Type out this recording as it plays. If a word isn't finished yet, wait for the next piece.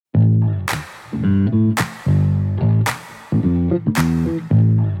Hello,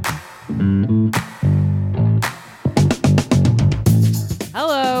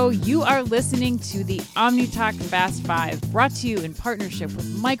 you are listening to the OmniTalk Fast 5, brought to you in partnership with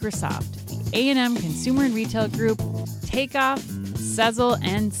Microsoft, the A&M Consumer and Retail Group, Takeoff, Sezzle,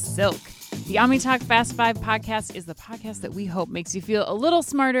 and Silk. The OmniTalk Fast 5 podcast is the podcast that we hope makes you feel a little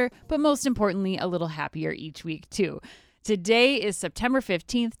smarter, but most importantly, a little happier each week, too. Today is September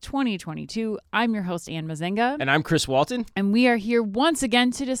 15th, 2022. I'm your host, Ann Mazenga. And I'm Chris Walton. And we are here once again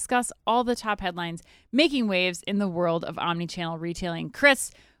to discuss all the top headlines making waves in the world of omnichannel retailing.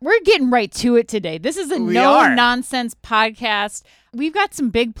 Chris, we're getting right to it today. This is a no-nonsense podcast. We've got some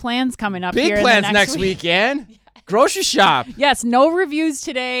big plans coming up here. Big plans next week, Ann. Grocery Shop. Yes, no reviews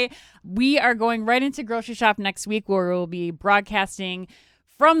today. We are going right into Grocery Shop next week, where we'll be broadcasting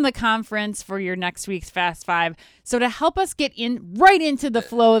from the conference for your next week's Fast Five. So to help us get right into the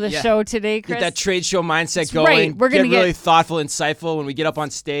flow of the show today, Chris. Get that trade show mindset going. Right. We're gonna get really thoughtful, insightful when we get up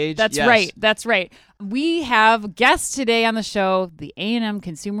on stage. That's right. That's right. We have guests today on the show, the A&M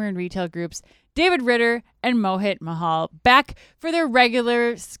Consumer and Retail Group's David Ritter and Mohit Mahal, back for their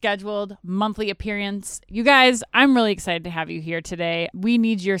regular scheduled monthly appearance. You guys, I'm really excited to have you here today. We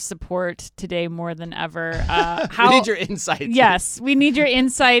need your support today more than ever. We need your insights. Yes, we need your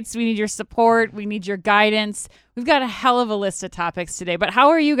insights. We need your support. We need your guidance. We've got a hell of a list of topics today, but how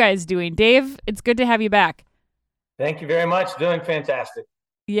are you guys doing? Dave, it's good to have you back. Thank you very much. Doing fantastic.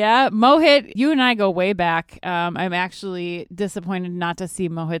 Yeah, Mohit, you and I go way back. I'm actually disappointed not to see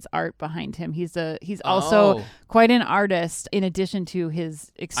Mohit's art behind him. He's also quite an artist in addition to his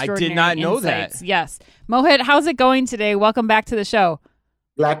extraordinary I did not know insights. that. Yes. Mohit, how's it going today? Welcome back to the show.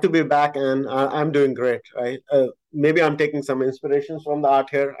 Glad to be back, and I'm doing great. Right? Maybe I'm taking some inspirations from the art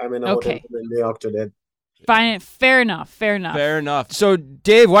here. I'm in a hotel in New York today. Fine, fair enough. So,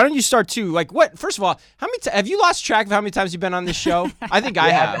 Dave, why don't you start too? Like, what? First of all, how many have you lost track of how many times you've been on this show? I think I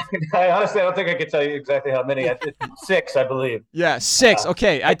have. I honestly don't think I could tell you exactly how many. 6, I believe. Yeah, 6.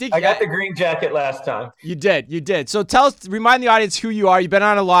 Okay, I think I got the green jacket last time. You did. So remind the audience who you are. You've been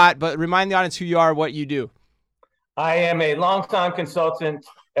on a lot, but remind the audience who you are, what you do. I am a longtime consultant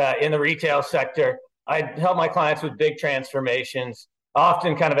in the retail sector. I help my clients with big transformations,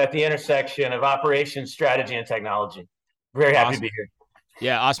 often kind of at the intersection of operations, strategy, and technology. Very happy to be here.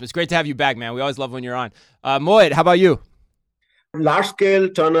 Yeah, awesome. It's great to have you back, man. We always love when you're on. Mohit, how about you? Large-scale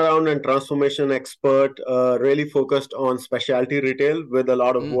turnaround and transformation expert, really focused on specialty retail with a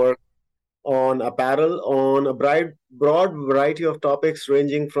lot of work on apparel, on a broad variety of topics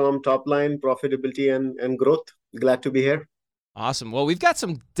ranging from top-line profitability and growth. Glad to be here. Awesome. Well, we've got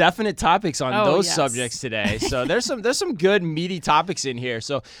some definite topics on those subjects today. So there's some good meaty topics in here.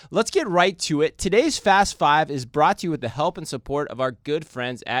 So let's get right to it. Today's Fast Five is brought to you with the help and support of our good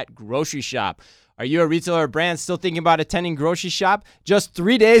friends at Grocery Shop. Are you a retailer or brand still thinking about attending Grocery Shop just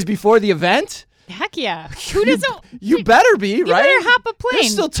 3 days before the event? Heck yeah. Who doesn't? You better be, right? You better hop a plane.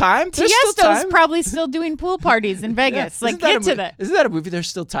 There's still time. Tiesto's probably still doing pool parties in Vegas. Isn't that a movie? There's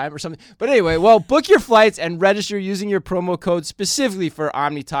still time or something. But anyway, book your flights and register using your promo code specifically for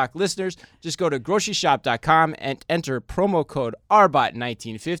OmniTalk listeners. Just go to groceryshop.com and enter promo code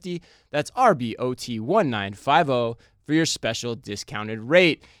RBOT1950. That's RBOT1950 for your special discounted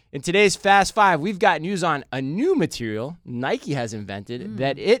rate. In today's Fast Five, we've got news on a new material Nike has invented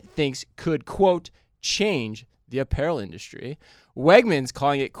that it thinks could, quote, change the apparel industry. Wegmans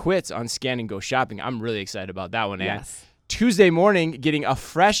calling it quits on Scan and Go shopping. I'm really excited about that one, Ann. Yes. Tuesday morning, getting a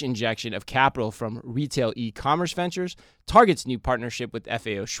fresh injection of capital from retail e-commerce ventures. Target's new partnership with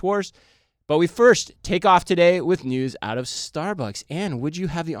FAO Schwarz. But we first take off today with news out of Starbucks. Ann, would you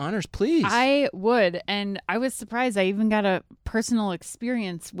have the honors, please? I would. And I was surprised. I even got a personal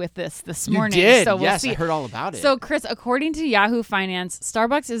experience with this morning. You did? So we'll yes, see. I heard all about it. So, Chris, according to Yahoo Finance,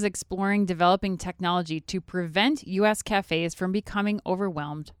 Starbucks is exploring developing technology to prevent U.S. cafes from becoming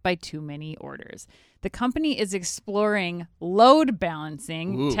overwhelmed by too many orders. The company is exploring load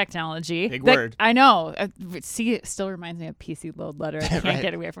balancing technology. Big word. I know. See, it still reminds me of PC load letter. I can't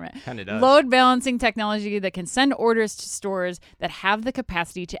get away from it. Kind of does. Load balancing technology that can send orders to stores that have the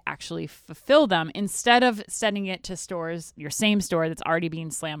capacity to actually fulfill them instead of sending it to stores, your same store that's already being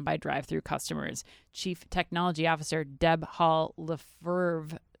slammed by drive-through customers. Chief Technology Officer Deb Hall Lefevre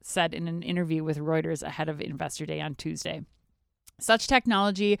said in an interview with Reuters ahead of Investor Day on Tuesday. Such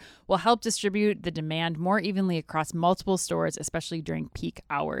technology will help distribute the demand more evenly across multiple stores, especially during peak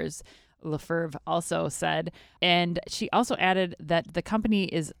hours, Lefevre also said. And she also added that the company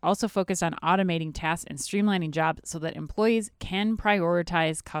is also focused on automating tasks and streamlining jobs so that employees can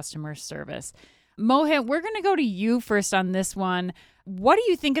prioritize customer service. Mohit, we're going to go to you first on this one. What do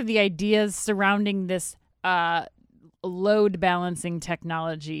you think of the ideas surrounding this load balancing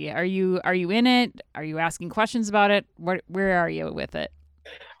technology? Are you in it? Are you asking questions about it? Where are you with it?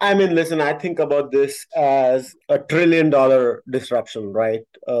 I mean, listen, I think about this as $1 trillion disruption, right?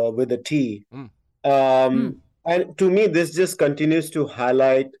 With a T. And to me, this just continues to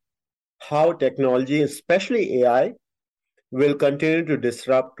highlight how technology, especially AI, will continue to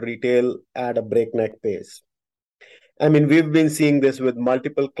disrupt retail at a breakneck pace. I mean, we've been seeing this with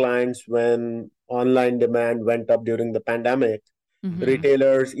multiple clients when online demand went up during the pandemic.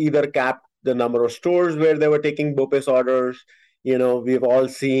 Retailers either capped the number of stores where they were taking BOPIS orders. We've all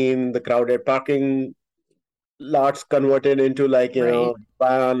seen the crowded parking lots converted into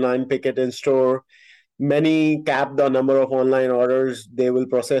buy online, pick it in store. Many cap the number of online orders they will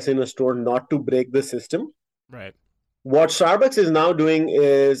process in a store not to break the system. Right. What Starbucks is now doing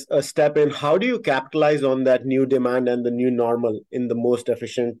is a step in how do you capitalize on that new demand and the new normal in the most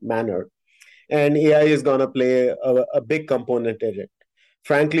efficient manner. And AI is going to play a big component in it.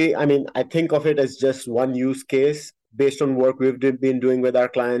 Frankly, I mean, I think of it as just one use case based on work we've been doing with our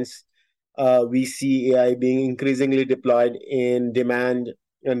clients. We see AI being increasingly deployed in demand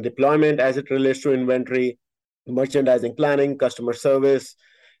and deployment as it relates to inventory, merchandising planning, customer service,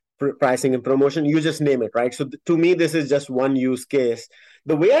 pricing and promotion, you just name it, right? So to me, this is just one use case.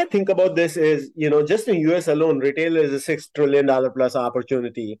 The way I think about this is, just in US alone, retail is a $6 trillion plus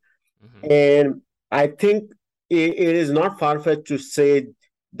opportunity. And I think it is not far-fetched to say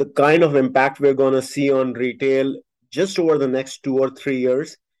the kind of impact we're going to see on retail just over the next 2 or 3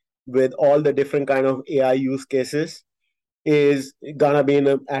 years with all the different kind of AI use cases is going to be in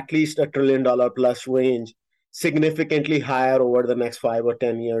at least $1 trillion plus range, significantly higher over the next 5 or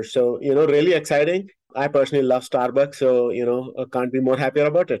 10 years. So, really exciting. I personally love Starbucks, so, I can't be more happier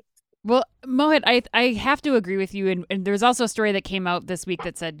about it. Well, Mohit, I have to agree with you. And there's also a story that came out this week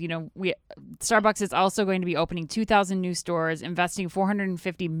that said, Starbucks is also going to be opening 2,000 new stores, investing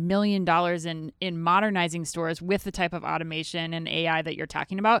 $450 million in modernizing stores with the type of automation and AI that you're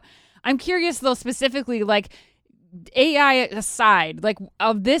talking about. I'm curious, though, specifically, AI aside,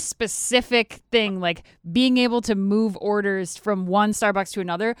 of this specific thing, being able to move orders from one Starbucks to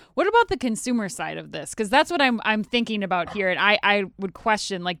another, what about the consumer side of this? Because that's what I'm thinking about here. And I would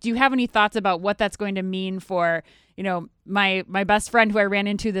question, do you have any thoughts about what that's going to mean for, my best friend who I ran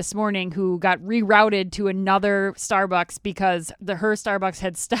into this morning who got rerouted to another Starbucks because her Starbucks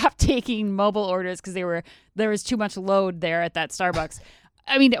had stopped taking mobile orders because there was too much load there at that Starbucks.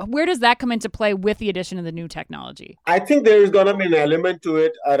 I mean, where does that come into play with the addition of the new technology? I think there's going to be an element to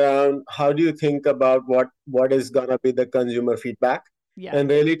it around how do you think about what is going to be the consumer feedback and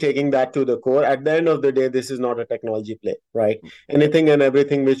really taking that to the core. At the end of the day, this is not a technology play, right? Anything and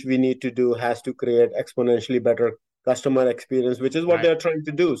everything which we need to do has to create exponentially better customer experience, which is what they're trying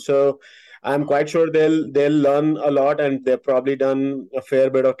to do. So I'm quite sure they'll learn a lot, and they've probably done a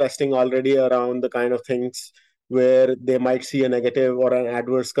fair bit of testing already around the kind of things where they might see a negative or an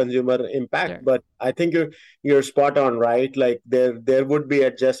adverse consumer impact. Sure. But I think you're spot on, right? There would be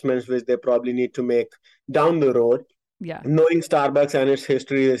adjustments which they probably need to make down the road. Yeah. Knowing Starbucks and its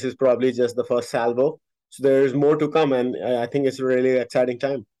history, this is probably just the first salvo. So there's more to come, and I think it's a really exciting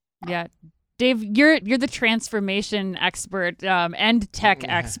time. Yeah. Dave, you're the transformation expert and tech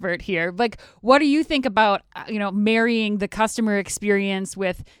expert here. What do you think about marrying the customer experience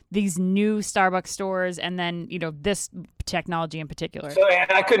with these new Starbucks stores, and then this technology in particular? So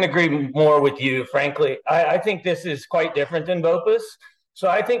I couldn't agree more with you, frankly. I think this is quite different than BOPIS. So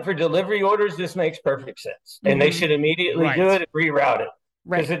I think for delivery orders, this makes perfect sense, and they should immediately do it and reroute it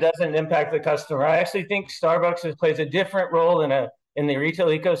because it doesn't impact the customer. I actually think Starbucks plays a different role in the retail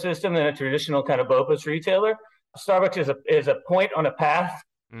ecosystem than a traditional kind of BOPIS retailer. Starbucks is a point on a path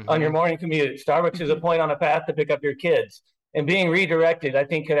on your morning commute. Starbucks is a point on a path to pick up your kids. And being redirected, I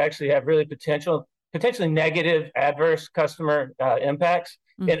think, could actually have really potentially negative, adverse customer impacts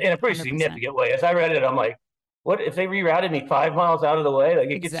in a pretty 100%. Significant way. As I read it, I'm like, what if they rerouted me 5 miles out of the way?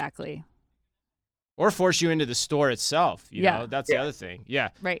 Exactly. Or force you into the store itself. You know, that's the other thing. Yeah.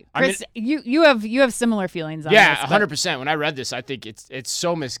 Right. Chris, you have similar feelings on this. Yeah, 100%. When I read this, I think it's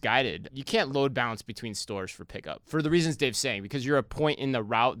so misguided. You can't load balance between stores for pickup for the reasons Dave's saying, because you're a point in the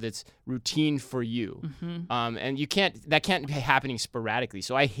route that's routine for you. And that can't be happening sporadically.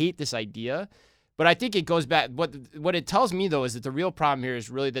 So I hate this idea. But I think it goes back. What it tells me, though, is that the real problem here is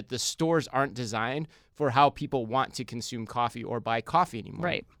really that the stores aren't designed for how people want to consume coffee or buy coffee anymore.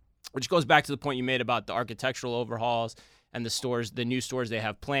 Right. Which goes back to the point you made about the architectural overhauls and the new stores they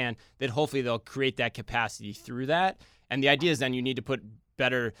have planned, that hopefully they'll create that capacity through that. And the idea is then you need to put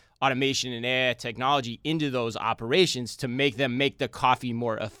better automation and AI technology into those operations to make them make the coffee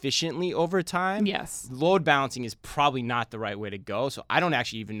more efficiently over time. Yes. Load balancing is probably not the right way to go. So I don't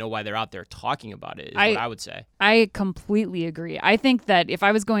actually even know why they're out there talking about it, is what I would say. I completely agree. I think that if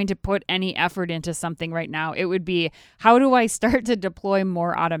I was going to put any effort into something right now, it would be, how do I start to deploy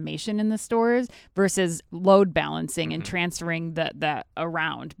more automation in the stores versus load balancing and transferring that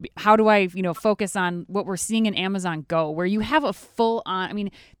around? How do I, focus on what we're seeing in Amazon Go, where you have a full on,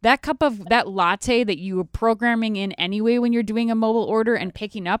 that cup of that latte that you were programming in anyway when you're doing a mobile order and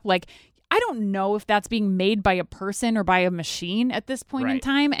picking up, like, I don't know if that's being made by a person or by a machine at this point in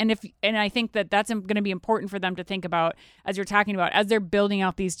time. And I think that that's going to be important for them to think about, as you're talking about, as they're building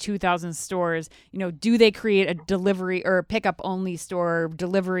out these 2,000 stores, do they create a delivery or a pickup only store,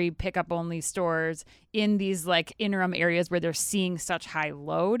 delivery pickup only stores in these like interim areas where they're seeing such high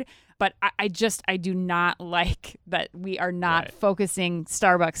load? But I do not like that we are not focusing,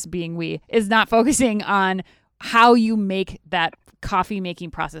 Starbucks is not focusing on how you make that coffee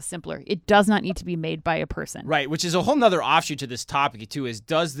making process simpler. It does not need to be made by a person. Right, which is a whole nother offshoot to this topic too, is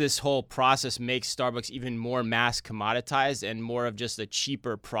does this whole process make Starbucks even more mass commoditized and more of just a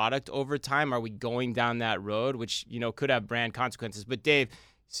cheaper product over time? Are we going down that road, which, could have brand consequences? But Dave,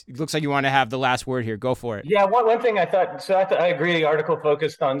 it looks like you want to have the last word here. Go for it. Yeah, one thing I thought, I agree the article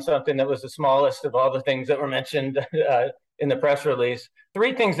focused on something that was the smallest of all the things that were mentioned in the press release.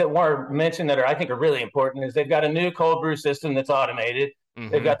 3 things that were mentioned that I think are really important is they've got a new cold brew system that's automated. Mm-hmm.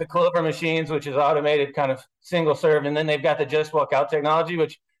 They've got the Clover machines, which is automated kind of single serve. And then they've got the Just Walk Out technology,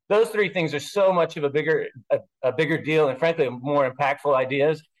 which those 3 things are so much of a bigger deal and frankly, more impactful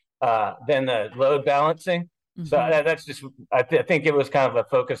ideas than the load balancing. Mm-hmm. So that's just, I think it was kind of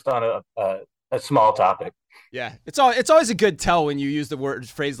focused on a small topic. Yeah, it's always a good tell when you use the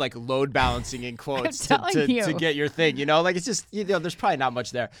phrase like load balancing in quotes to get your thing, like it's just, there's probably not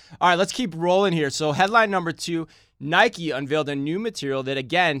much there. All right, let's keep rolling here. So headline number 2, Nike unveiled a new material that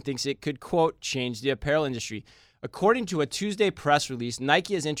again thinks it could, quote, change the apparel industry. According to a Tuesday press release,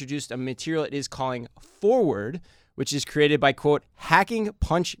 Nike has introduced a material it is calling Forward, which is created by, quote, hacking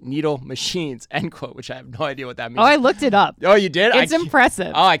punch needle machines, end quote, which I have no idea what that means. Oh, I looked it up. Oh, you did? It's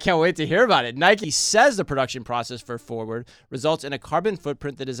impressive. Oh, I can't wait to hear about it. Nike says the production process for Forward results in a carbon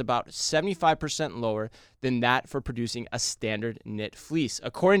footprint that is about 75% lower than that for producing a standard knit fleece.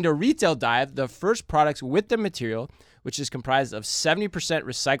 According to Retail Dive, the first products with the material, which is comprised of 70%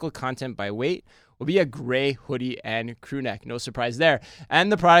 recycled content by weight, will be a gray hoodie and crew neck. No surprise there.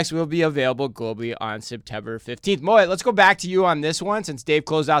 And the products will be available globally on September 15th. Moet, let's go back to you on this one since Dave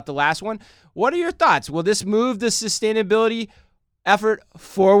closed out the last one. What are your thoughts? Will this move the sustainability effort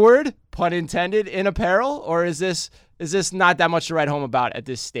forward, pun intended, in apparel? Or is this not that much to write home about at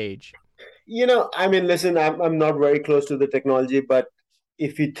this stage? Listen, I'm not very close to the technology, but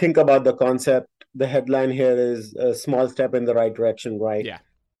if you think about the concept, the headline here is a small step in the right direction, right? Yeah.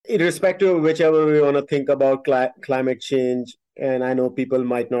 Irrespective of whichever we want to think about climate change, and I know people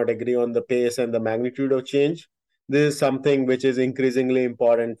might not agree on the pace and the magnitude of change, this is something which is increasingly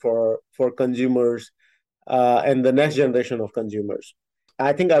important for consumers and the next generation of consumers.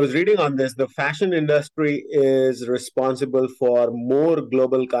 I think I was reading on this, the fashion industry is responsible for more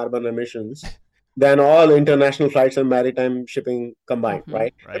global carbon emissions than all international flights and maritime shipping combined,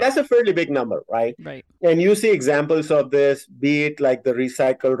 right? But that's a fairly big number, right? Right. And you see examples of this, be it like the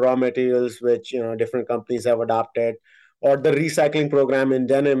recycled raw materials, which, different companies have adopted, or the recycling program in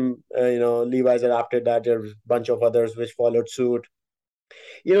denim, Levi's adopted that. There's a bunch of others which followed suit.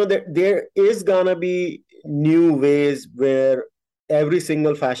 There is going to be new ways where every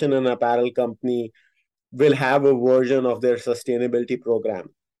single fashion and apparel company will have a version of their sustainability program.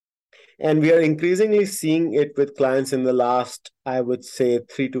 And we are increasingly seeing it with clients in the last, I would say,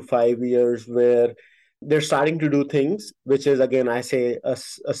 3 to 5 years, where they're starting to do things, which is, again, I say a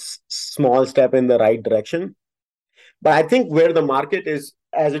small step in the right direction. But I think where the market is,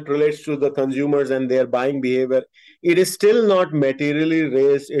 as it relates to the consumers and their buying behavior, it is still not materially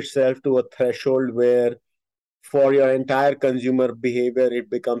raised itself to a threshold where for your entire consumer behavior, it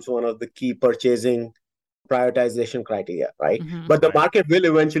becomes one of the key purchasing prioritization criteria, right? Mm-hmm. But the market will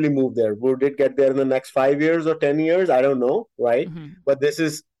eventually move there. Would it get there in the next 5 years or 10 years? I don't know, right? Mm-hmm. But this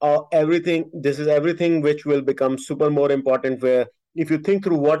is everything. This is everything which will become super more important, where if you think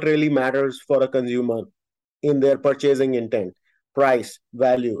through what really matters for a consumer in their purchasing intent, price,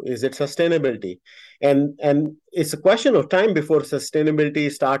 value, is it sustainability? And it's a question of time before sustainability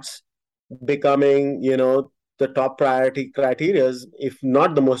starts becoming, the top priority criteria, if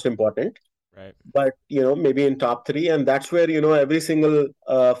not the most important. Right. But, maybe in top 3. And that's where, every single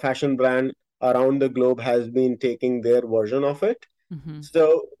fashion brand around the globe has been taking their version of it.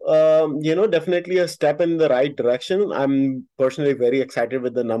 So, definitely a step in the right direction. I'm personally very excited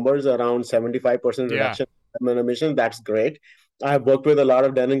with the numbers, around 75% reduction in emissions. That's great. I've worked with a lot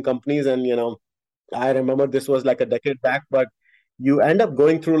of denim companies, and, I remember this was like a decade back, but you end up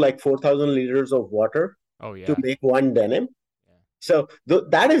going through like 4,000 liters of water Oh yeah. to make one denim. So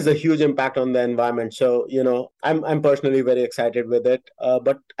that is a huge impact on the environment. So, I'm personally very excited with it.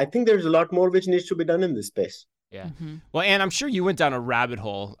 But I think there's a lot more which needs to be done in this space. Yeah. Well, Ann, I'm sure you went down a rabbit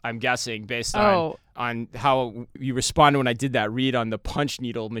hole, I'm guessing, based on how you responded when I did that read on the punch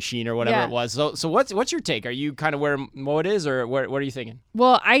needle machine or whatever it was. So what's your take? Are you kind of where Mohit is, or what are you thinking?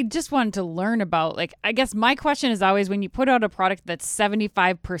 Well, I just wanted to learn about, like, I guess my question is always, when you put out a product that's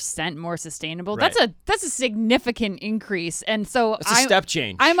 75% more sustainable, that's a significant increase. And so it's a step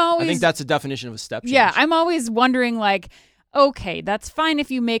change. I think that's a definition of a step change. Yeah, I'm always wondering, like, okay, that's fine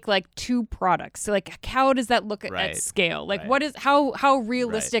if you make like 2 products. So, like, how does that look at scale? Like, what is how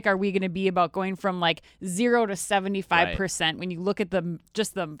realistic are we going to be about going from like 0 to 75% when you look at the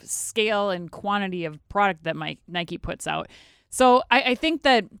scale and quantity of product that Nike puts out? So I think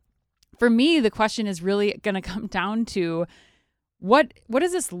that for me, the question is really going to come down to what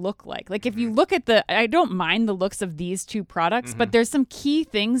does this look like? Like, if you look at I don't mind the looks of these 2 products, but there's some key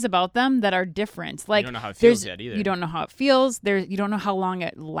things about them that are different. Like, you don't know how it feels yet either. You don't know how it feels. You don't know how long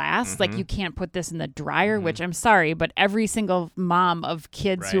it lasts. Like, you can't put this in the dryer, which I'm sorry, but every single mom of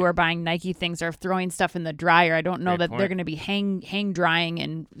kids who are buying Nike things are throwing stuff in the dryer. I don't know that they're going to be hang drying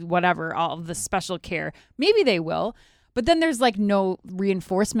and whatever, all of the special care. Maybe they will. But then there's like no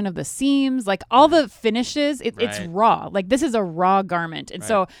reinforcement of the seams, like all the finishes, it's raw. Like, this is a raw garment. And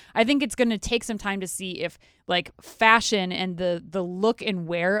so I think it's going to take some time to see if like fashion and the look and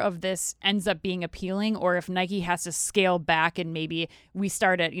wear of this ends up being appealing, or if Nike has to scale back and maybe we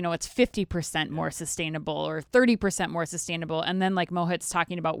start at, it's 50% more sustainable or 30% more sustainable. And then, like Mohit's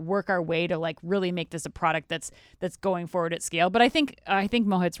talking about, work our way to like really make this a product that's going forward at scale. But I think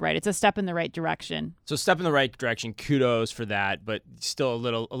Mohit's right. It's a step in the right direction. So step in the right direction. Kudos for that, but still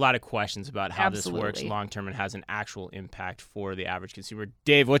a lot of questions about how this works long term and has an actual impact for the average consumer.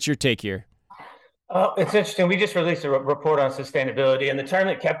 Dave, what's your take here? It's interesting. We just released a report on sustainability, and the term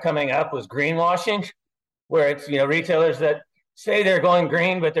that kept coming up was greenwashing, where it's, retailers that say they're going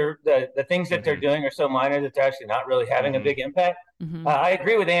green, but the things that they're doing are so minor that they're actually not really having a big impact. I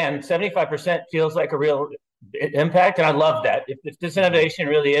agree with Ann. 75% feels like a real impact, and I love that. If this innovation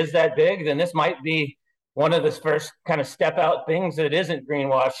really is that big, then this might be one of the first kind of step out things that isn't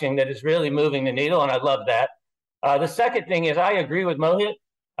greenwashing, that is really moving the needle, and I love that. The second thing is, I agree with Mohit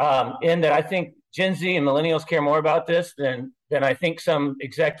in that I think Gen Z and millennials care more about this than I think some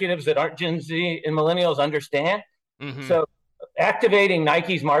executives that aren't Gen Z and millennials understand. So activating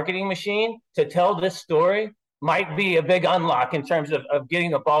Nike's marketing machine to tell this story might be a big unlock in terms of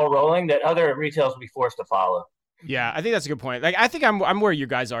getting the ball rolling that other retailers will be forced to follow. Yeah, I think that's a good point. Like, I think I'm where you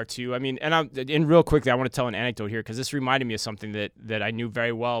guys are too. I mean, and real quickly, I want to tell an anecdote here, because this reminded me of something that I knew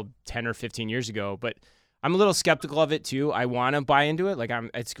very well 10 or 15 years ago, but I'm a little skeptical of it too. I want to buy into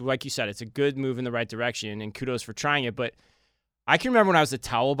it. It's like you said, it's a good move in the right direction, and kudos for trying it. But I can remember when I was a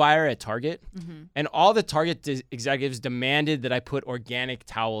towel buyer at Target, and all the Target executives demanded that I put organic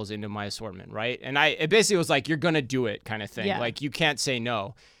towels into my assortment, right? And it basically was like, you're gonna do it kind of thing. Yeah. Like, you can't say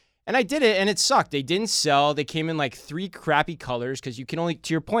no. And I did it, and it sucked. They didn't sell. They came in like 3 crappy colors, because you can only,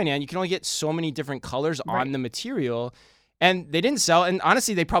 to your point, Ann, you can only get so many different colors on the material. And they didn't sell, and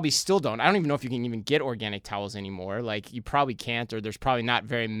honestly, they probably still don't. I don't even know if you can even get organic towels anymore. Like, you probably can't, or there's probably not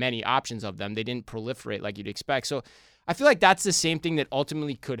very many options of them. They didn't proliferate like you'd expect. So I feel like that's the same thing that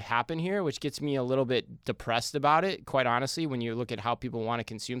ultimately could happen here, which gets me a little bit depressed about it, quite honestly, when you look at how people want to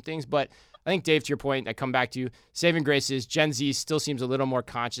consume things. But I think, Dave, to your point, I come back to you. Saving grace is Gen Z still seems a little more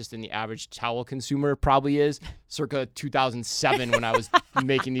conscious than the average towel consumer probably is, circa 2007 when I was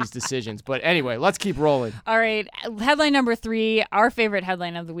making these decisions. But anyway, let's keep rolling. All right. Headline number 3, our favorite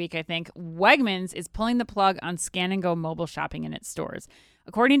headline of the week, I think. Wegmans is pulling the plug on Scan and Go mobile shopping in its stores.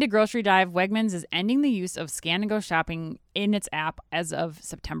 According to Grocery Dive, Wegmans is ending the use of Scan and Go shopping in its app as of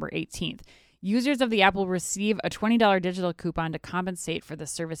September 18th. Users of the app will receive a $20 digital coupon to compensate for the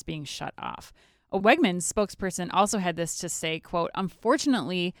service being shut off. A Wegmans spokesperson also had this to say, quote,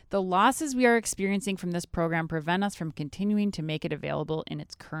 "Unfortunately, the losses we are experiencing from this program prevent us from continuing to make it available in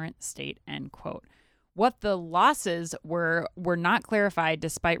its current state," end quote. What the losses were not clarified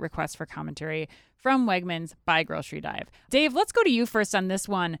despite requests for commentary from Wegmans by Grocery Dive. Dave, let's go to you first on this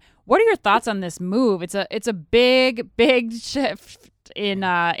one. What are your thoughts on this move? It's a big shift in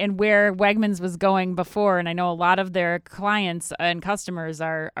where Wegmans was going before, and I know a lot of their clients and customers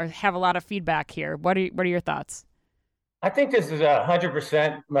have a lot of feedback here. What are your thoughts? I think this is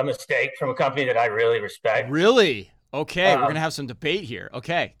 100% a mistake from a company that I really respect. Really? Okay, we're going to have some debate here.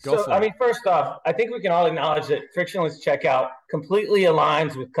 Okay, go for it. I mean, first off, I think we can all acknowledge that frictionless checkout completely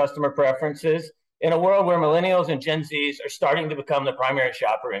aligns with customer preferences in a world where millennials and Gen Zs are starting to become the primary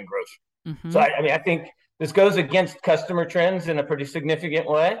shopper in grocery. Mm-hmm. So, I think this goes against customer trends in a pretty significant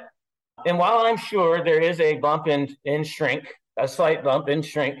way. And while I'm sure there is a bump in shrink, a slight bump in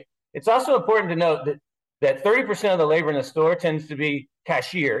shrink, it's also important to note that 30% of the labor in the store tends to be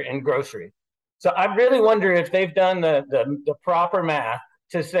cashier in grocery. So I really wonder if they've done the proper math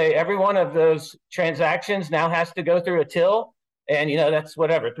to say every one of those transactions now has to go through a till. And, that's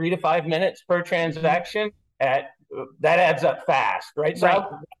 3 to 5 minutes per transaction. That adds up fast, right? Right.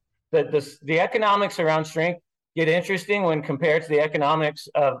 So the economics around shrink get interesting when compared to the economics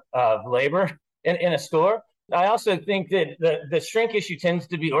of labor in a store. I also think that the shrink issue tends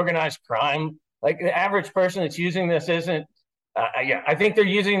to be organized crime. Like the average person that's using this isn't. I think they're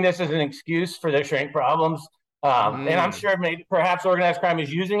using this as an excuse for their shrink problems, and I'm sure perhaps organized crime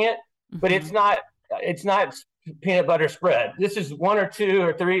is using it, but it's not peanut butter spread. This is 1 or 2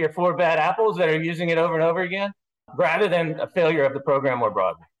 or 3 or 4 bad apples that are using it over and over again, rather than a failure of the program more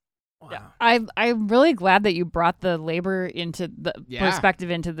broadly. Wow. I'm really glad that you brought the labor into the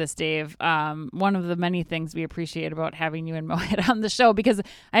perspective into this, Dave. One of the many things we appreciate about having you and Mohit on the show, because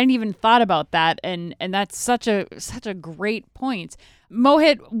I didn't even thought about that, and that's such a great point.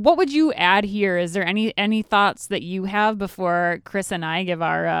 Mohit, what would you add here? Is there any thoughts that you have before Chris and I give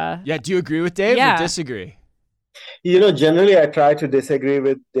our? Do you agree with Dave or disagree? Generally I try to disagree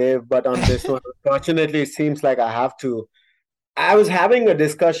with Dave, but on this one, unfortunately, it seems like I have to. I was having a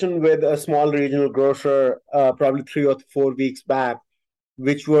discussion with a small regional grocer probably 3 or 4 weeks back,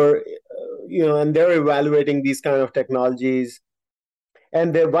 which were, and they're evaluating these kind of technologies.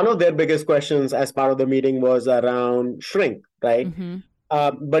 And one of their biggest questions as part of the meeting was around shrink, right?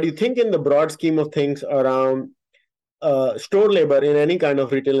 Mm-hmm. But you think in the broad scheme of things around store labor in any kind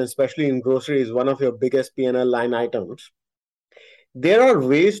of retail, especially in grocery, is one of your biggest P&L line items. There are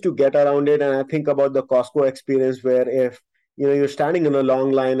ways to get around it. And I think about the Costco experience where if you're standing in a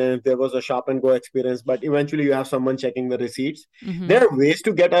long line and if there was a shop and go experience, but eventually you have someone checking the receipts. Mm-hmm. There are ways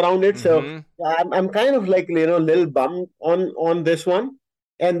to get around it. So I'm kind of like, little bummed on this one.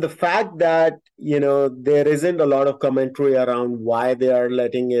 And the fact that, there isn't a lot of commentary around why they are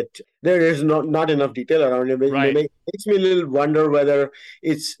letting it, there is not enough detail around it. Right. It makes me a little wonder whether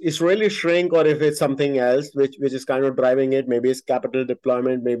it's really shrink or if it's something else, which is kind of driving it. Maybe it's capital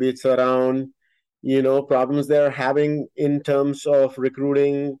deployment. Maybe it's around problems they're having in terms of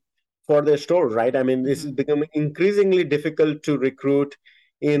recruiting for their stores, right? I mean, this is becoming increasingly difficult to recruit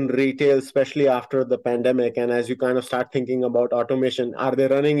in retail, especially after the pandemic. And as you kind of start thinking about automation, are they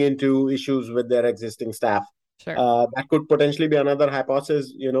running into issues with their existing staff? Sure. That could potentially be another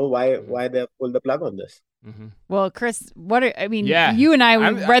hypothesis, why they have pulled the plug on this. Mm-hmm. Well, Chris, you and I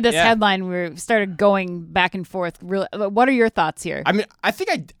read this headline. We started going back and forth. Really, what are your thoughts here? I mean, I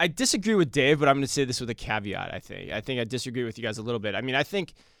think I disagree with Dave, but I'm going to say this with a caveat. I think I disagree with you guys a little bit. I mean, I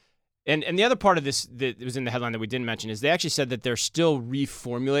think, and the other part of this that was in the headline that we didn't mention is they actually said that they're still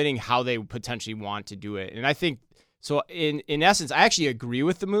reformulating how they potentially want to do it. And I think so. In essence, I actually agree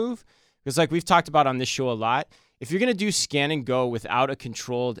with the move because, like we've talked about on this show a lot. If you're going to do scan and go without a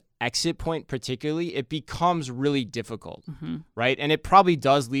controlled exit point, particularly, it becomes really difficult, right? And it probably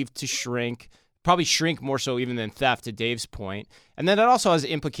does lead to shrink more so even than theft, to Dave's point. And then it also has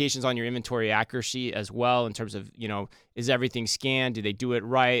implications on your inventory accuracy as well in terms of, is everything scanned? Do they do it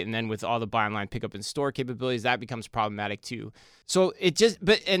right? And then with all the buy online, pick up in store capabilities, that becomes problematic too. So it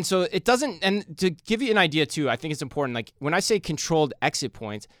doesn't, and to give you an idea too, I think it's important, like when I say controlled exit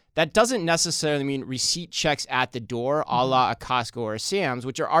points, that doesn't necessarily mean receipt checks at the door, a la a Costco or a Sam's,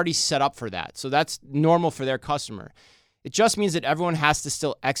 which are already set up for that. So that's normal for their customer. It just means that everyone has to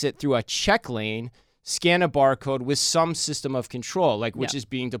still exit through a check lane, scan a barcode with some system of control, which is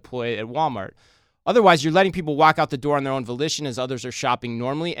being deployed at Walmart. Otherwise, you're letting people walk out the door on their own volition as others are shopping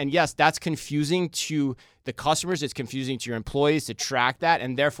normally. And yes, that's confusing to the customers. It's confusing to your employees to track that.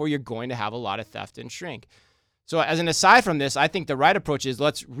 And therefore, you're going to have a lot of theft and shrink. So as an aside from this, I think the right approach is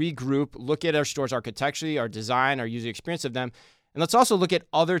let's regroup, look at our stores architecturally, our design, our user experience of them. And let's also look at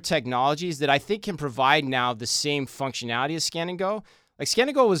other technologies that I think can provide now the same functionality as Scan and Go. Like Scan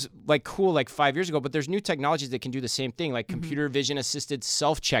and Go was cool 5 years ago, but there's new technologies that can do the same thing, like computer vision assisted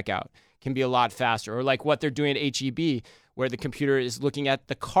self-checkout can be a lot faster, or like what they're doing at HEB, where the computer is looking at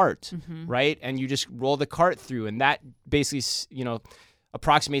the cart, right? And you just roll the cart through, and that basically,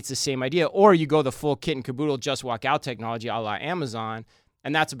 approximates the same idea. Or you go the full kit and caboodle, just walk out technology a la Amazon,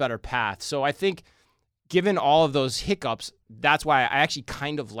 and that's a better path. So I think given all of those hiccups, that's why I actually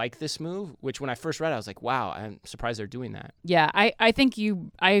kind of like this move, which when I first read it, I was like, wow, I'm surprised they're doing that. Yeah, I think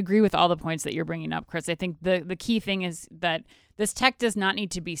I agree with all the points that you're bringing up, Chris. I think the key thing is that this tech does not need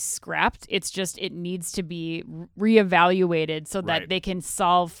to be scrapped. It's just it needs to be reevaluated so that they can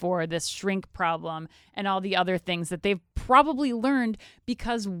solve for this shrink problem and all the other things that they've probably learned,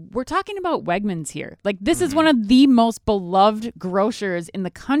 because we're talking about Wegmans here. Like, this is one of the most beloved grocers in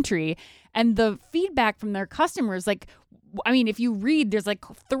the country, and the feedback from their customers, like, I mean, if you read, there's like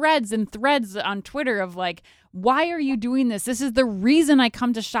threads and threads on Twitter of like, why are you doing this? This is the reason I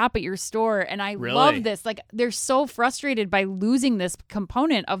come to shop at your store. And I love this. Like, they're so frustrated by losing this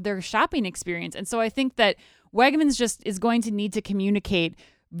component of their shopping experience. And so I think that Wegmans just is going to need to communicate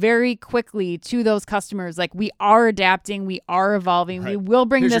very quickly to those customers, like, we are adapting, we are evolving, we will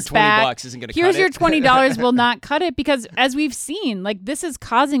bring Here's this your $20 back. Isn't gonna Here's cut your it. $20 will not cut it, because as we've seen, like, this is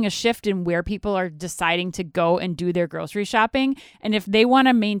causing a shift in where people are deciding to go and do their grocery shopping. And if they want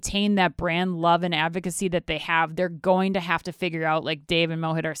to maintain that brand love and advocacy that they have, they're going to have to figure out, like Dave and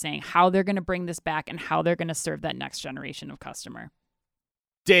Mohit are saying, how they're going to bring this back and how they're going to serve that next generation of customer.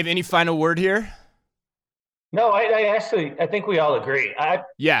 Dave, any final word here? No, I think we all agree. I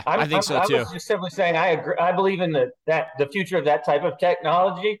think so too. I was just simply saying I agree. I believe in the future of that type of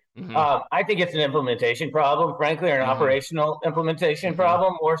technology. I think it's an implementation problem, frankly, or an operational implementation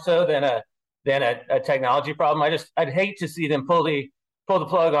problem, more so than a technology problem. I'd hate to see them pull the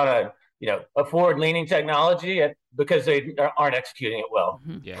plug on a forward-leaning technology because they aren't executing it well.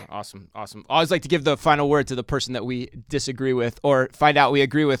 Yeah, awesome. I always like to give the final word to the person that we disagree with or find out we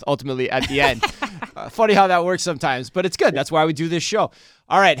agree with ultimately at the end. Funny how that works sometimes, but it's good. That's why we do this show.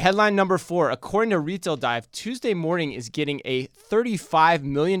 All right, headline number 4. According to Retail Dive, Tuesday Morning is getting a $35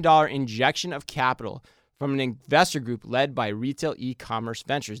 million injection of capital from an investor group led by Retail E-Commerce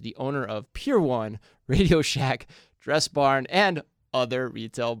Ventures, the owner of Pier 1, Radio Shack, Dress Barn, and other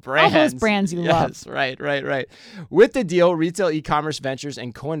retail brands. All those brands you love. Yes, right. With the deal, Retail E-Commerce Ventures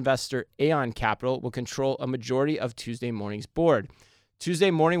and co-investor Aeon Capital will control a majority of Tuesday Morning's board.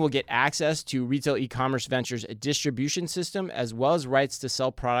 Tuesday Morning will get access to Retail E-Commerce Ventures' distribution system, as well as rights to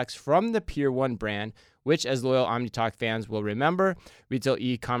sell products from the Pier 1 brand, which, as loyal OmniTalk fans will remember, Retail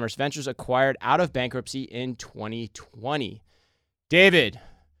E-Commerce Ventures acquired out of bankruptcy in 2020. David,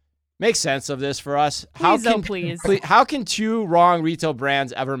 make sense of this for us. Please. How can two wrong retail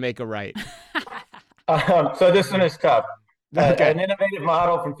brands ever make a right? So this one is tough. Okay. An innovative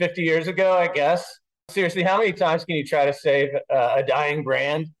model from 50 years ago, I guess. Seriously, how many times can you try to save a dying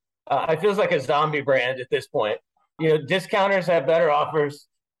brand? It feels like a zombie brand at this point. Discounters have better offers.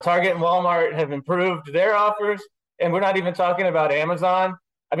 Target and Walmart have improved their offers, and we're not even talking about Amazon.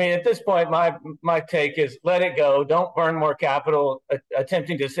 I mean, at this point, my take is let it go. Don't burn more capital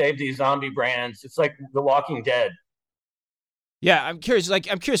attempting to save these zombie brands. It's like The Walking Dead. Yeah, I'm curious. What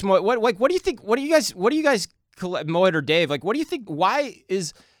do you think? What do you guys, Mohit or Dave? Like, what do you think? Why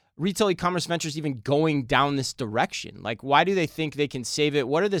is Retail E-Commerce Ventures even going down this direction? Like, why do they think they can save it?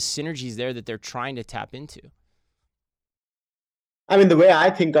 What are the synergies there that they're trying to tap into? I mean, the way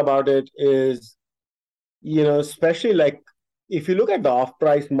I think about it is, especially like if you look at the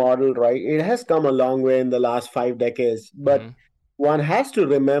off-price model, right, it has come a long way in the last 5 decades. But one has to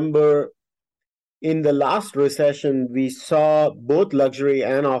remember in the last recession, we saw both luxury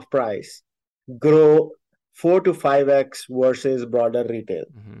and off-price grow 4 to 5x versus broader retail.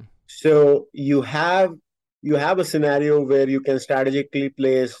 So you have a scenario where you can strategically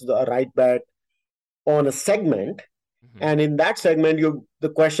place the right bet on a segment. And in that segment, the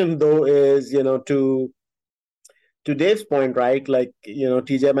question though is, to Dave's point, right? Like,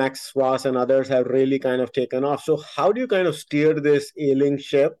 TJ Maxx, Swass, and others have really kind of taken off. So how do you kind of steer this ailing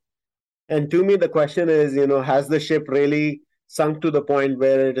ship? And to me, the question is, has the ship really sunk to the point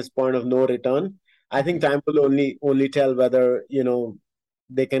where it is point of no return? I think time will only tell whether,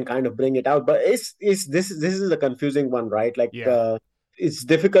 they can kind of bring it out. But this is a confusing one, right? Like, it's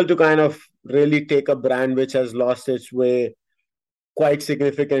difficult to kind of really take a brand which has lost its way quite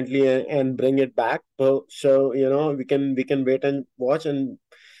significantly and bring it back. So we can wait and watch.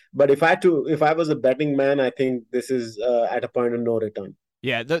 But if I was a betting man, I think this is at a point of no return.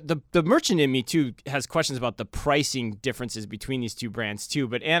 Yeah, the merchant in me too has questions about the pricing differences between these two brands too.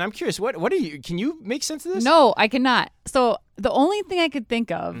 But Ann, I'm curious, can you make sense of this? No, I cannot. So the only thing I could think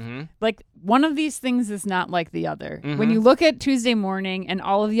of, like, one of these things is not like the other. When you look at Tuesday Morning and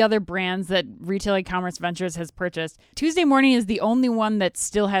all of the other brands that Retail E-Commerce Ventures has purchased, Tuesday Morning is the only one that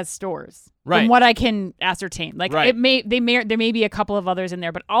still has stores. Right. From what I can ascertain. Like, there may be a couple of others in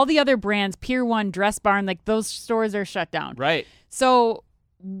there, but all the other brands, Pier 1, Dress Barn, like, those stores are shut down. Right. So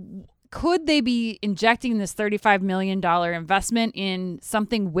could they be injecting this $35 million investment in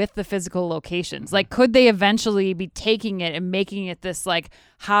something with the physical locations? Like, could they eventually be taking it and making it this like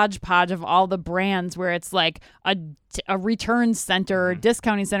hodgepodge of all the brands where it's like a return center or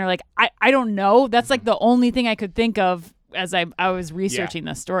discounting center? Like, I don't know. That's like the only thing I could think of as I was researching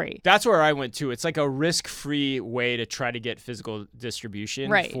this story. That's where I went to. It's like a risk-free way to try to get physical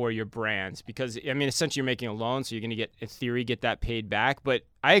distribution for your brands, because I mean, essentially you're making a loan, so you're going to get, in theory, get that paid back. But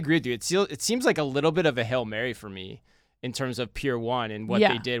I agree with you. It seems like a little bit of a Hail Mary for me in terms of Pier 1 and what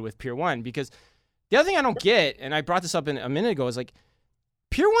they did with Pier 1, because the other thing I don't get, and I brought this up a minute ago, is like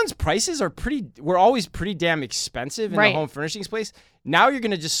Pier 1's prices were always pretty damn expensive in the home furnishings place. Now you're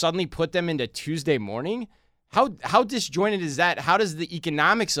going to just suddenly put them into Tuesday Morning. How disjointed is that? How does the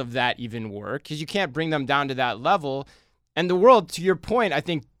economics of that even work? Because you can't bring them down to that level. And the world, to your point, I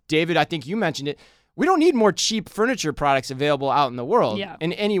think, David, you mentioned it, we don't need more cheap furniture products available out in the world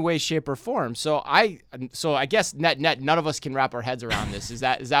in any way, shape, or form. So I guess net, none of us can wrap our heads around this. Is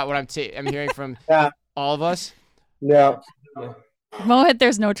that what I'm hearing from all of us? Yeah. Mohit,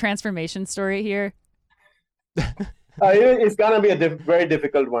 there's no transformation story here. It's gonna be a very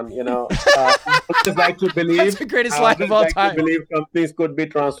difficult one, you know. I just like to believe that's the greatest line of all time. To believe companies could be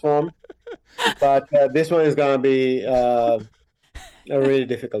transformed, but this one is gonna be a really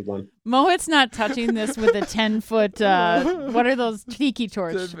difficult one. Mohit's not touching this with a 10-foot. What are those tiki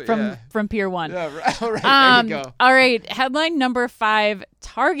torch from Pier 1? Yeah, right. All right, there you go. All right, headline number 5: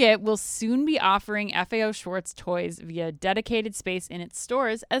 Target will soon be offering FAO Schwarz toys via dedicated space in its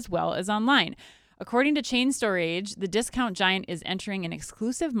stores as well as online. According to Chain Store Age, the discount giant is entering an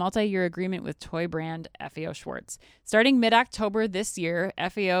exclusive multi-year agreement with toy brand FAO Schwarz. Starting mid-October this year,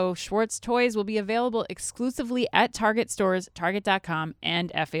 FAO Schwarz toys will be available exclusively at Target stores, Target.com,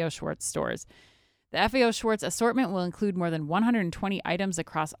 and FAO Schwarz stores. The FAO Schwarz assortment will include more than 120 items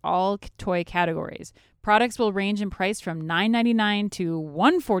across all toy categories. Products will range in price from $9.99 to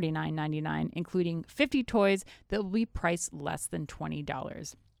 $149.99, including 50 toys that will be priced less than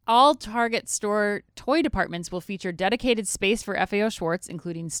 $20. All Target store toy departments will feature dedicated space for FAO Schwarz,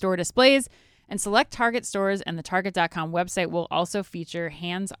 including store displays, and select Target stores and the Target.com website will also feature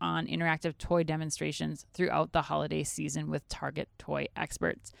hands-on interactive toy demonstrations throughout the holiday season with Target toy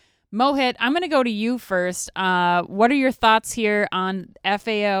experts. Mohit, I'm going to go to you first. What are your thoughts here on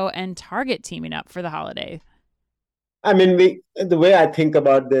FAO and Target teaming up for the holiday? I mean, the way I think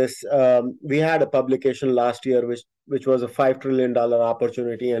about this, we had a publication last year which was a $5 trillion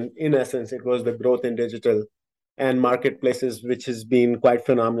opportunity, and in essence, it was the growth in digital and marketplaces, which has been quite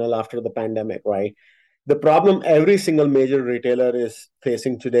phenomenal after the pandemic, right? The problem every single major retailer is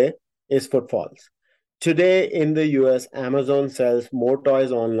facing today is footfalls. Today in the US, Amazon sells more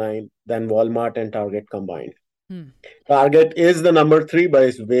toys online than Walmart and Target combined. Target is the number 3, but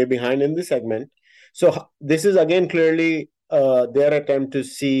is way behind in the segment. So this is again clearly their attempt to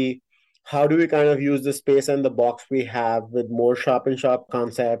see how do we kind of use the space and the box we have with more shop and shop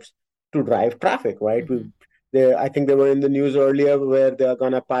concepts to drive traffic, right? I think they were in the news earlier where they're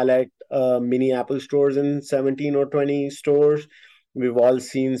going to pilot mini Apple stores in 17 or 20 stores. We've all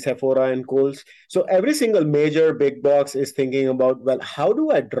seen Sephora and Kohl's. So every single major big box is thinking about, well, how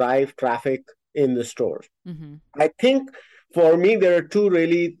do I drive traffic in the stores? I think for me, there are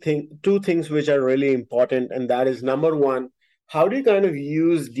two things which are really important. And that is, number one, how do you kind of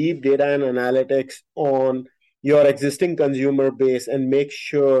use deep data and analytics on your existing consumer base and make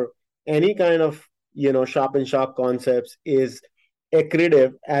sure any kind of, shop and shop concepts is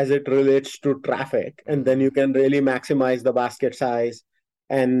accretive as it relates to traffic. And then you can really maximize the basket size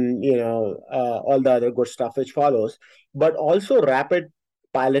and, all the other good stuff which follows. But also rapid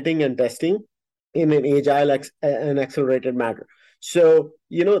piloting and testing in an agile and accelerated manner. So,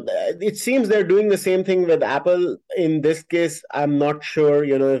 it seems they're doing the same thing with Apple. In this case, I'm not sure,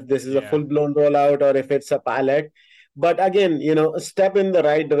 if this is a full-blown rollout or if it's a pilot. But again, a step in the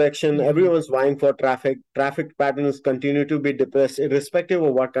right direction. Everyone's vying for traffic. Traffic patterns continue to be depressed, irrespective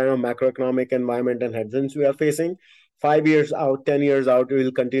of what kind of macroeconomic environment and headwinds we are facing. 5 years out, 10 years out, we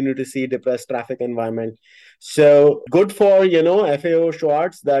will continue to see depressed traffic environment. So good for, FAO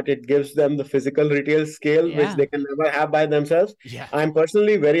Schwarz that it gives them the physical retail scale, which they can never have by themselves. Yeah. I'm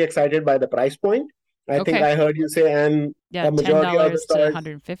personally very excited by the price point. I think I heard you say, and the majority of the stores, $10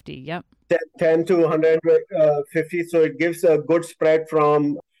 to $150. Yep. 10 to 150. So it gives a good spread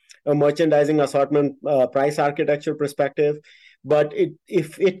from a merchandising assortment price architecture perspective. But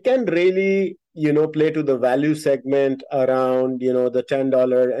if it can really, play to the value segment around, the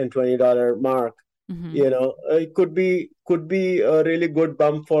 $10 and $20 mark, it could be a really good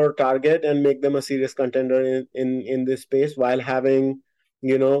bump for Target and make them a serious contender in this space while having,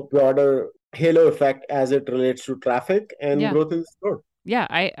 broader halo effect as it relates to traffic and Yeah. growth in the store. Yeah,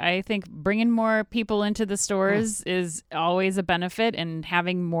 I think bringing more people into the stores is always a benefit, and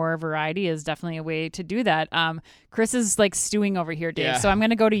having more variety is definitely a way to do that. Chris is like stewing over here, Dave. Yeah. So I'm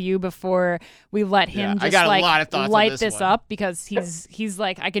going to go to you before we let him I just got a like lot of thoughts on light this this one. up, because he's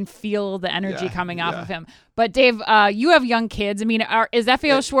like, I can feel the energy coming off yeah. of him. But Dave, you have young kids. I mean, is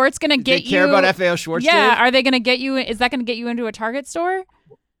FAO Schwartz going to get They care you? about FAO Schwartz, Yeah, Dave? are they going to get you? Is that going to get you into a Target store?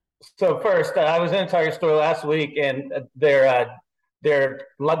 So first, I was in a Target store last week, and their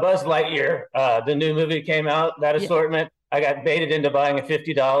Buzz Lightyear, the new movie came out, that assortment. I got baited into buying a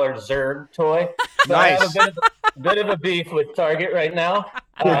 $50 Zurg toy. So Nice. I have a bit of a beef with Target right now.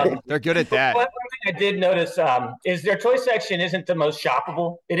 They're good at that. One thing I did notice is their toy section isn't the most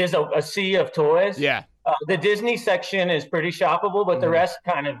shoppable. It is a sea of toys. Yeah. The Disney section is pretty shoppable, but the rest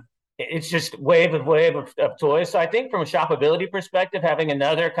it's just wave of toys. So I think from a shoppability perspective, having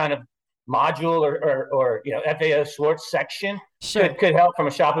another kind of module or FAO Schwartz section could help from a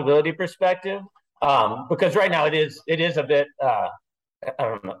shoppability perspective. Because right now it is a bit I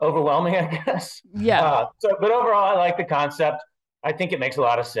don't know, overwhelming, I guess. Yeah. But overall, I like the concept. I think it makes a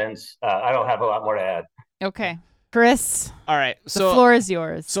lot of sense. I don't have a lot more to add. Okay. Chris, All right. the So floor is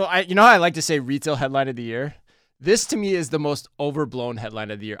yours. So how I like to say retail headline of the year? This to me is the most overblown headline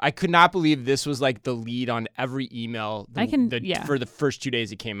of the year. I could not believe this was like the lead on every email for the first 2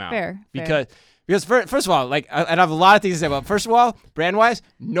 days it came out. Fair. Because first of all, like, and I have a lot of things to say about. First of all, brand wise,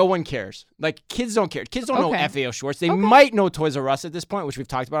 no one cares. Like, kids don't care. Kids don't know FAO Schwartz. They might know Toys R Us at this point, which we've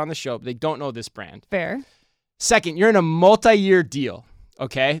talked about on the show, but they don't know this brand. Fair. Second, you're in a multi-year deal.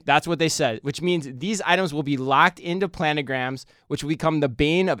 Okay, that's what they said, which means these items will be locked into planograms, which will become the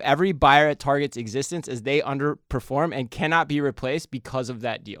bane of every buyer at Target's existence as they underperform and cannot be replaced because of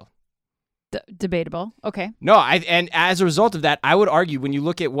that deal. Debatable. Okay. No, and as a result of that, I would argue when you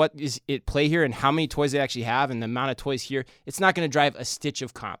look at what is at play here and how many toys they actually have and the amount of toys here, it's not going to drive a stitch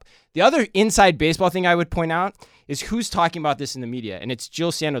of comp. The other inside baseball thing I would point out is who's talking about this in the media, and it's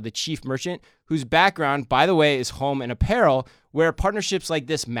Jill Sando, the chief merchant, whose background, by the way, is home and apparel, where partnerships like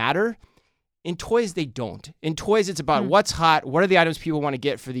this matter. In toys, they don't. In toys, it's about what's hot, what are the items people want to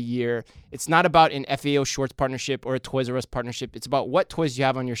get for the year. It's not about an FAO Schwartz partnership or a Toys R Us partnership. It's about what toys you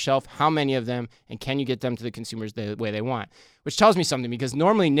have on your shelf, how many of them, and can you get them to the consumers the way they want. Which tells me something, because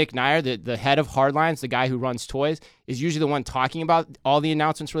normally Nick Nair, the head of Hardlines, the guy who runs toys, is usually the one talking about all the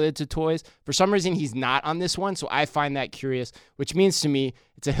announcements related to toys. For some reason, he's not on this one, so I find that curious, which means to me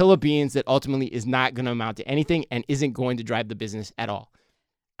it's a hill of beans that ultimately is not going to amount to anything and isn't going to drive the business at all.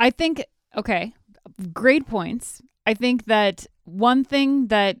 I think, okay, great points. I think that one thing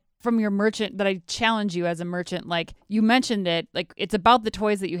that from your merchant that I challenge you as a merchant, like you mentioned it, like it's about the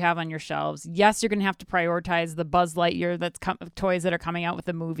toys that you have on your shelves. Yes, you're going to have to prioritize the Buzz Lightyear toys that are coming out with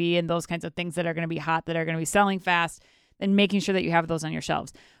the movie and those kinds of things that are going to be hot, that are going to be selling fast, and making sure that you have those on your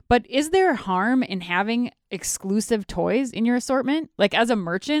shelves. But is there harm in having exclusive toys in your assortment? Like as a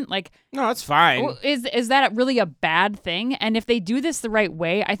merchant, like no, that's fine. Is that really a bad thing? And if they do this the right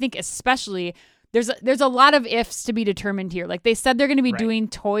way, I think especially there's a lot of ifs to be determined here. Like they said they're going to be doing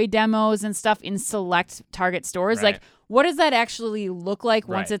toy demos and stuff in select Target stores. Right. Like what does that actually look like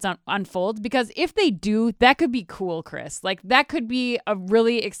once it's unfolds? Because if they do, that could be cool, Chris. Like that could be a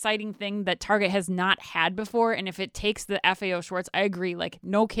really exciting thing that Target has not had before. And if it takes the FAO Schwartz, I agree. Like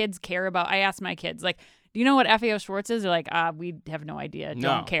no kids care about. I asked my kids, like, do you know what FAO Schwartz is? They're like, we have no idea.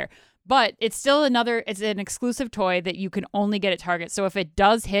 Don't care. But it's still it's an exclusive toy that you can only get at Target. So if it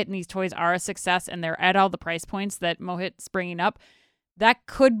does hit and these toys are a success and they're at all the price points that Mohit's bringing up, that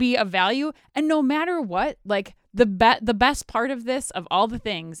could be a value. And no matter what, like the best part of this, of all the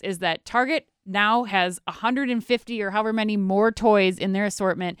things, is that Target now has 150 or however many more toys in their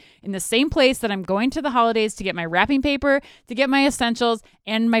assortment in the same place that I'm going to the holidays to get my wrapping paper, to get my essentials,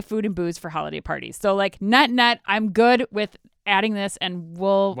 and my food and booze for holiday parties. So like net, I'm good with adding this, and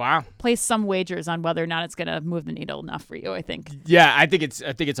we'll place some wagers on whether or not it's going to move the needle enough for you, I think. Yeah, I think it's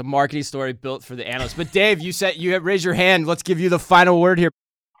a marketing story built for the analysts. But Dave, you said you have raised your hand. Let's give you the final word here.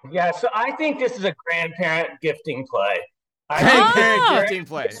 Yeah, so I think this is a grandparent gifting play. Gifting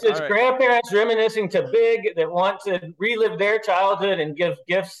play. It's grandparents reminiscing to big that want to relive their childhood and give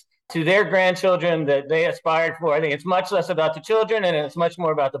gifts to their grandchildren that they aspired for. I think it's much less about the children and it's much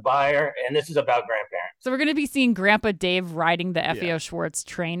more about the buyer, and this is about grandparents. So we're going to be seeing Grandpa Dave riding the FAO Schwartz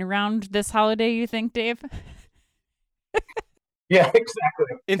train around this holiday, you think, Dave? Yeah, exactly.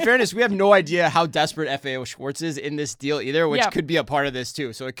 In fairness, we have no idea how desperate FAO Schwarz is in this deal either, which could be a part of this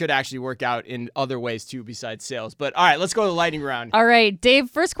too. So it could actually work out in other ways too besides sales. But all right, let's go to the lightning round. All right, Dave,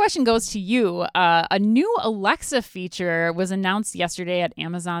 first question goes to you. A new Alexa feature was announced yesterday at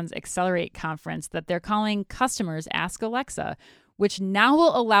Amazon's Accelerate conference that they're calling Customers Ask Alexa, which now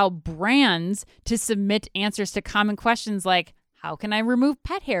will allow brands to submit answers to common questions like, how can I remove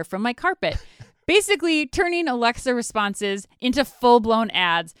pet hair from my carpet? Basically turning Alexa responses into full-blown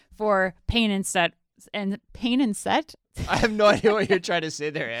ads for paint and set. I have no idea what you're trying to say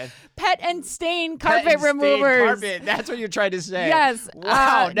there, Ed. Pet and stain carpet removers. Carpet. That's what you're trying to say. Yes.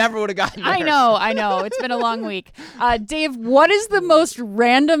 Wow. Never would have gotten there. I know. It's been a long week. Dave, what is the most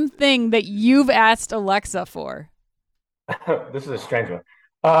random thing that you've asked Alexa for? This is a strange one.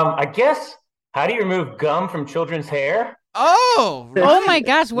 I guess, how do you remove gum from children's hair? Oh, right. Oh my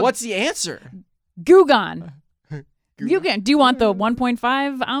gosh. What's the answer? Goo Gone. Do you want the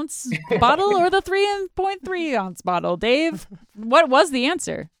 1.5 ounce bottle or the 3.3 ounce bottle, Dave? What was the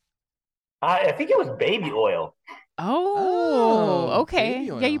answer? I think it was baby oil. Oh, okay.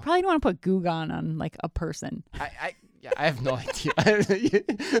 baby oil. Yeah, you probably don't want to put Goo Gone on like a person. I have no idea.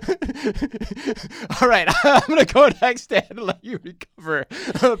 All right, I'm going to go next, Dan, and let you recover.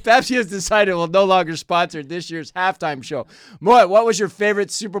 Pepsi has decided it will no longer sponsor this year's halftime show. Moet, what was your favorite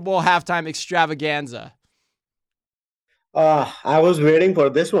Super Bowl halftime extravaganza? I was waiting for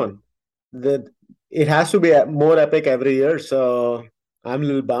this one. It has to be more epic every year, so I'm a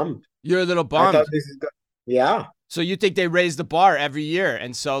little bummed. You're a little I bummed. thought this is good. Yeah. So you think they raise the bar every year,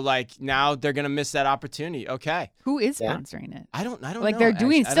 and so like now they're gonna miss that opportunity? Okay. Who is sponsoring it? I don't Like know. they're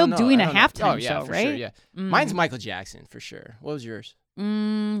doing actually. I don't know. doing I a don't know. halftime yeah, show, for right? Sure, yeah. Mine's Michael Jackson for sure. What was yours?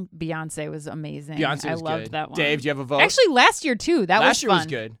 Beyonce was amazing. Beyonce was I loved good. that one. Dave, do you have a vote? Actually, last year too. Last year fun. was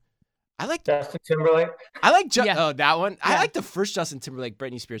good. I like Justin Timberlake. that one. I Yeah. like the first Justin Timberlake,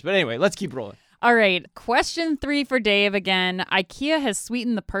 Britney Spears. But anyway, let's keep rolling. All right. Question 3 for Dave again. IKEA has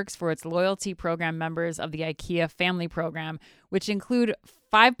sweetened the perks for its loyalty program members of the IKEA Family Program, which include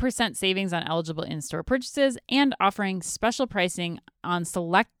 5% savings on eligible in-store purchases and offering special pricing on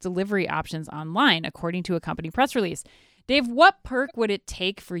select delivery options online, according to a company press release. Dave, what perk would it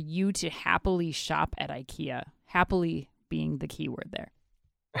take for you to happily shop at IKEA? Happily being the key word there.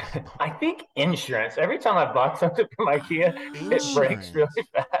 I think insurance. Every time I bought something from IKEA, it breaks really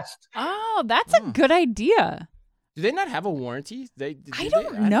fast. Oh, that's a good idea. Do they not have a warranty? I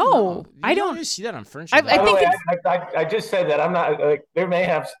don't know. I don't really see that on furniture. I By the think way, I just said that. I'm not like they may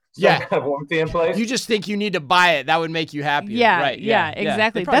have some kind of warranty in place. You just think you need to buy it. That would make you happier. Yeah, right. yeah,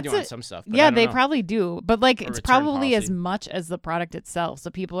 exactly. They probably That's do on it. some stuff. But I Yeah, don't they know. probably do. But like, it's return probably as policy. much as the product itself. So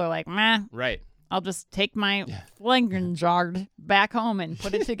people are like, meh, Right. I'll just take my Flangenjard back home and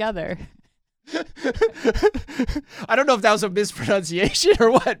put it together. I don't know if that was a mispronunciation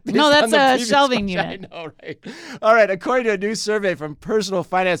or what. No, based on that's the a previous shelving question. unit. I know, right? All right. According to a new survey from personal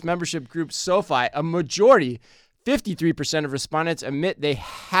finance membership group SoFi, a majority, 53% of respondents admit they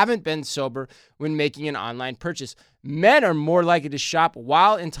haven't been sober when making an online purchase. Men are more likely to shop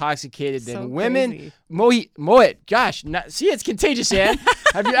while intoxicated than So women. crazy. Moet, gosh, see, it's contagious, Ann.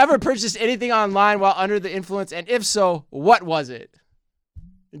 Have you ever purchased anything online while under the influence? And if so, what was it?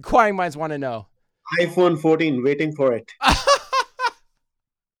 Inquiring minds want to know. iPhone 14, waiting for it.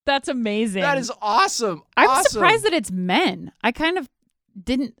 That's amazing. That is awesome. I'm Awesome. surprised that it's men. I kind of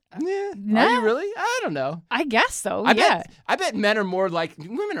didn't. Yeah. Nah. Are you really? I don't know. I guess so. I yeah. bet men are more like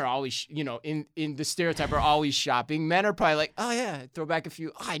women are always, in the stereotype are always shopping. Men are probably like, oh yeah, throw back a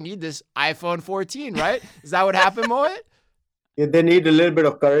few. Oh, I need this iPhone 14, right? Is that what happened, Moet? Yeah, they need a little bit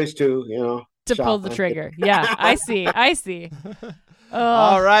of courage to To shop pull the on it. trigger. Yeah, I see.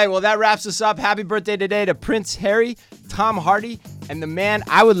 All right. Well, that wraps us up. Happy birthday today to Prince Harry, Tom Hardy, and the man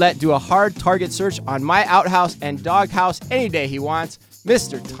I would let do a hard target search on my outhouse and doghouse any day he wants,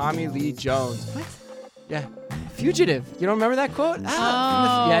 Mr. Tommy Lee Jones. What? Yeah. Fugitive. You don't remember that quote? Oh,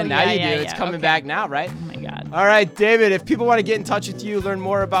 yeah, now yeah, you do. yeah, It's yeah. coming Okay. back now, right? Oh my God. All right, David, if people want to get in touch with you, learn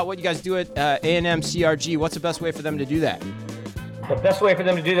more about what you guys do at A&M CRG, what's the best way for them to do that? The best way for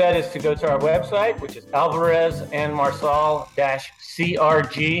them to do that is to go to our website, which is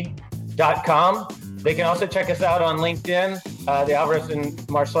alvarezandmarsal-crg.com. They can also check us out on LinkedIn, the Alvarez and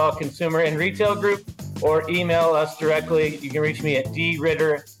Marsal Consumer and Retail Group, or email us directly. You can reach me at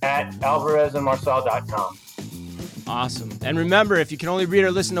dritter@alvarezandmarsal.com. Awesome. And remember, if you can only read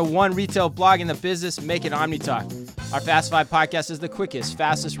or listen to one retail blog in the business, make it OmniTalk. Our Fast 5 podcast is the quickest,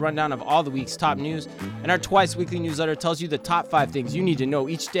 fastest rundown of all the week's top news, and our twice-weekly newsletter tells you the top 5 things you need to know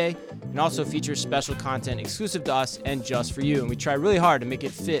each day, and also features special content exclusive to us and just for you. And we try really hard to make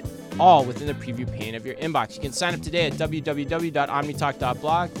it fit all within the preview pane of your inbox. You can sign up today at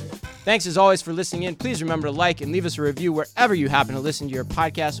www.omnitalk.blog. Thanks as always for listening in. Please remember to like and leave us a review wherever you happen to listen to your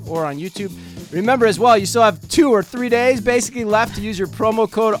podcast or on YouTube. Remember as well, you still have 2 or 3 days basically left to use your promo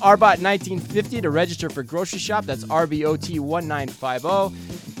code RBOT1950 to register for Grocery Shop. That's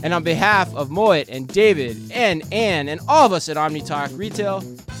RBOT1950. And on behalf of Mohit and David and Ann and all of us at OmniTalk Retail,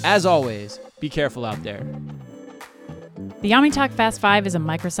 as always, be careful out there. The OmniTalk Fast 5 is a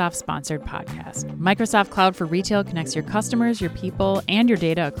Microsoft-sponsored podcast. Microsoft Cloud for Retail connects your customers, your people, and your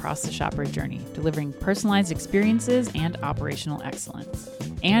data across the shopper journey, delivering personalized experiences and operational excellence.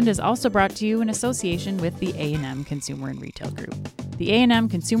 And is also brought to you in association with the A&M Consumer and Retail Group. The A&M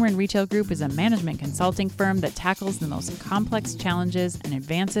Consumer and Retail Group is a management consulting firm that tackles the most complex challenges and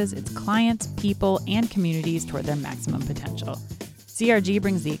advances its clients, people, and communities toward their maximum potential. CRG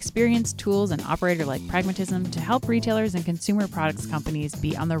brings the experience, tools, and operator-like pragmatism to help retailers and consumer products companies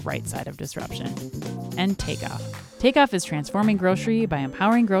be on the right side of disruption. And Takeoff. Takeoff is transforming grocery by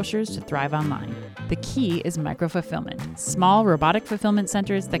empowering grocers to thrive online. The key is micro-fulfillment, small robotic fulfillment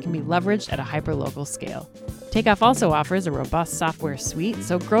centers that can be leveraged at a hyperlocal scale. Takeoff also offers a robust software suite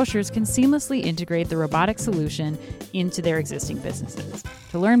so grocers can seamlessly integrate the robotic solution into their existing businesses.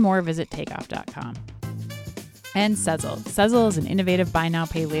 To learn more, visit takeoff.com. And Sezzle. Sezzle is an innovative buy now,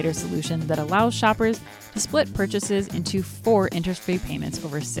 pay later solution that allows shoppers to split purchases into 4 interest-free payments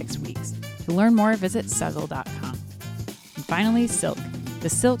over 6 weeks. To learn more, visit Sezzle.com. And finally, Silk. The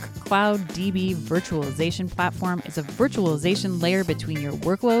Silk Cloud DB virtualization platform is a virtualization layer between your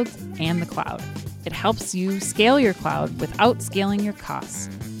workloads and the cloud. It helps you scale your cloud without scaling your costs.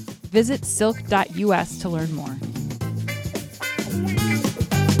 Visit silk.us to learn more.